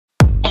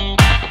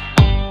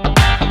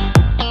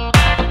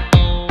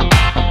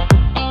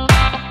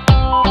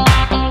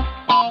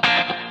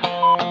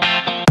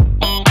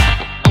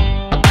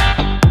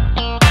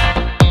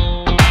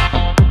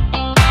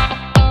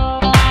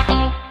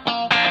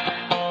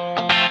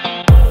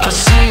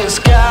see a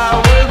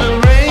sky with a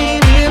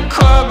reindeer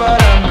car,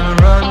 but I'm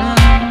not running.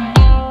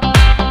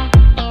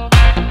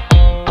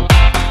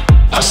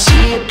 I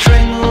see a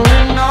train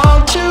moving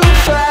all too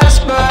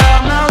fast, but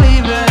I'm not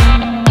leaving.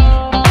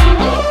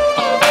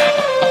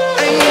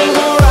 And you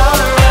go round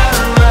and round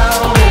and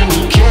round when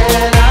you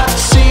cannot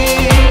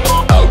see.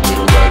 I'll be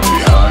right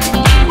behind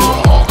you, a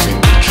hawk in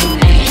the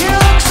tree. You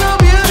look so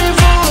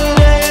beautiful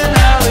today, and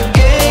how the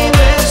game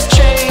is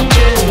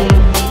changing.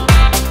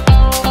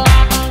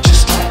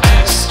 Just like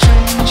a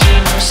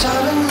stranger,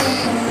 suddenly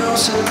you know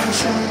something.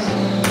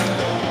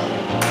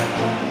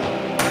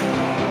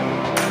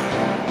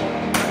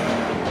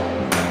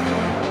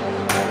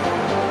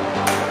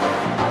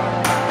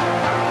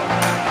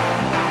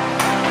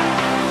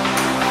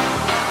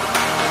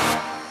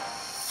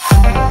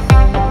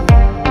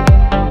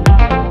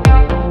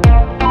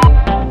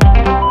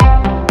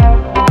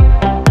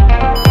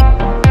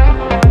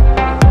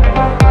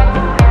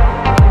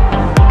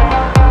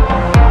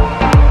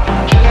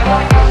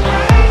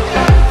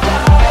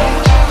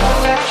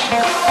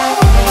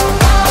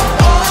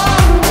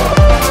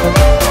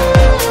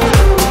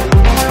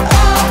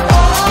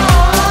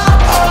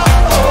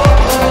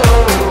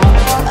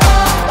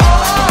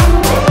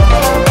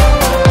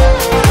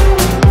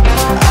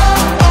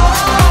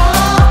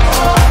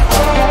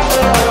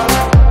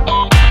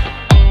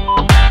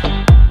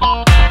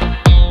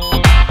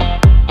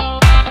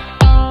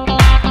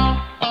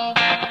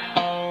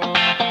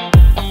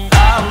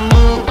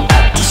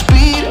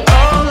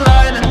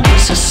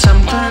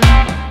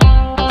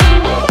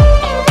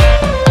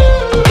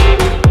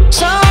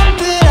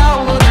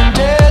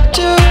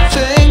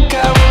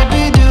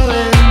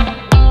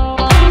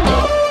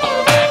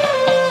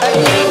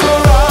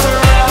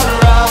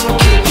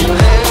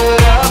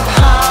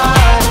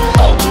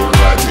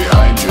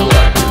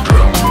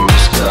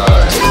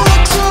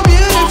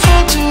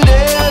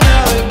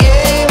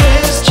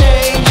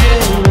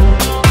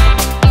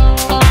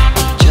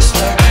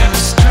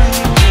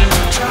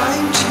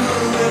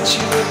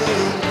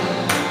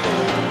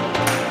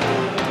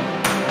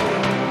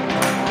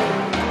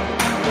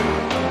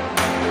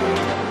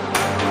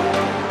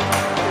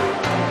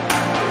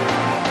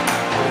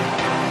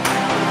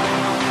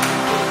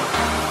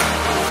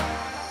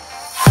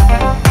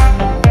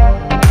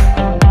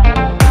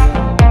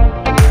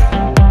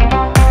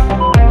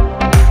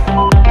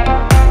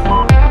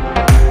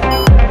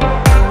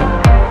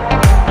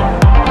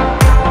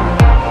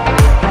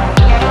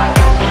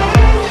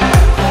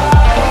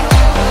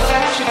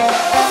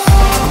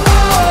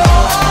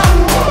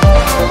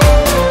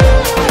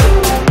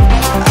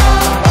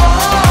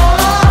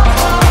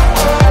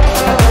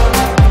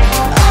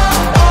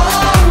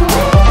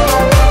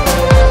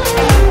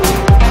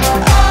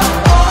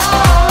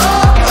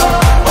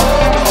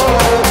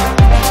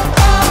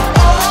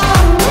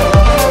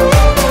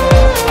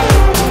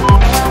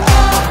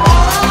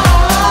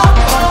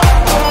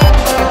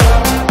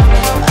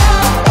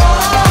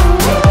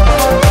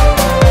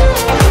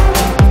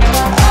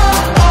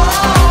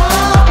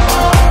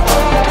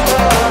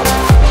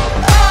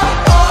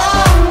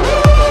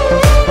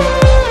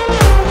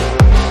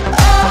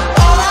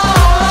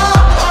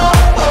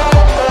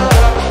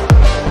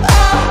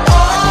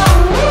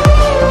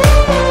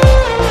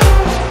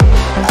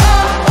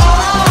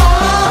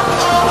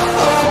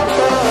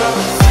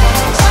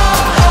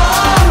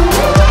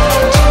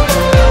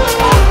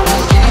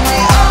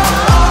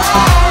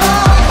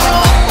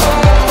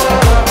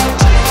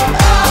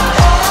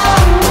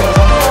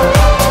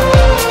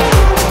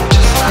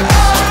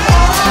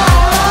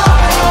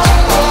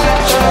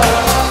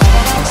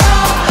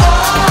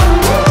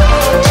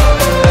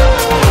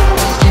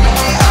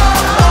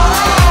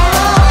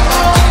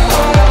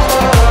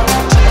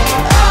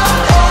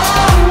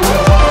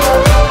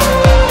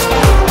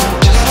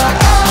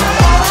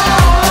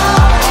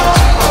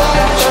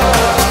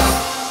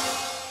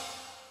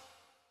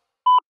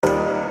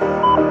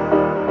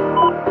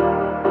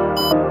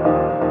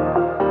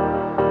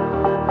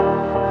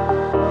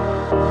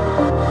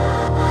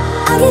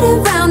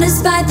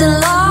 Despite the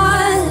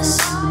loss,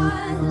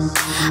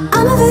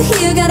 I'm over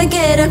here, gotta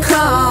get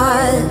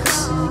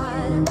across.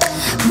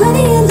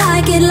 Whether you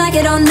like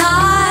it or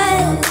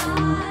not,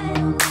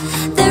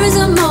 there is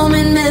a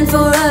moment meant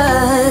for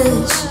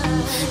us.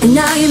 And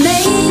now you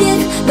made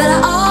it, but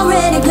I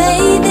already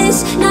played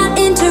this. Not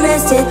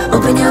interested,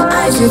 open your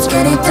eyes, let's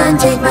get it done.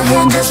 Take my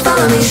hand, just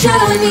follow me,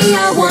 showing me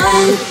I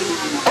won.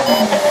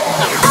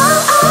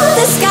 Oh, oh,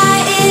 the sky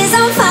is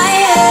on fire.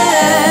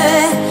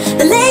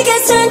 The lake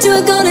has turned to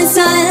a golden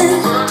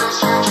sun.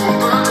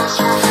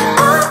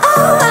 Oh,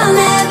 oh, I'll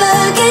never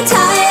get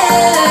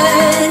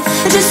tired.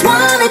 I just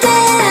wanna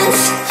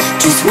dance,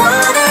 just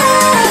wanna.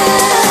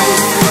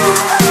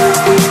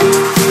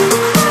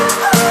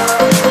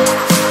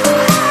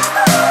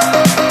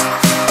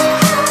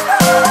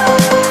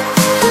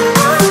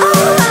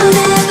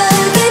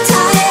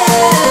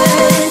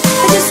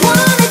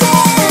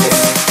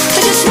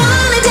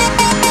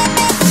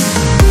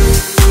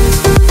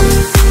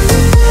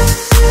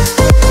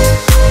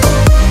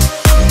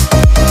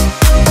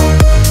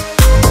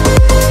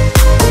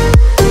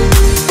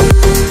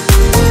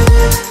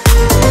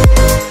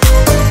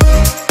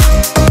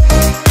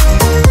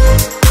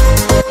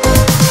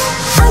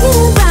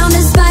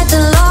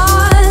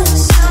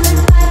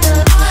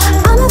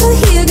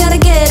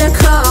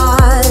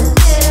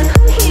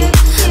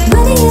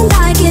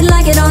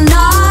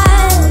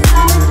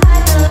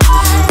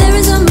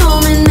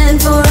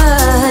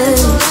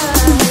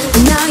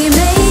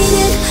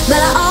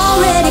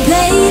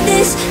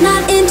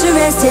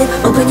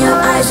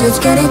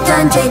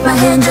 take my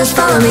hand, just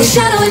follow me.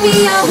 Shadowing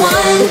me, I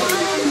want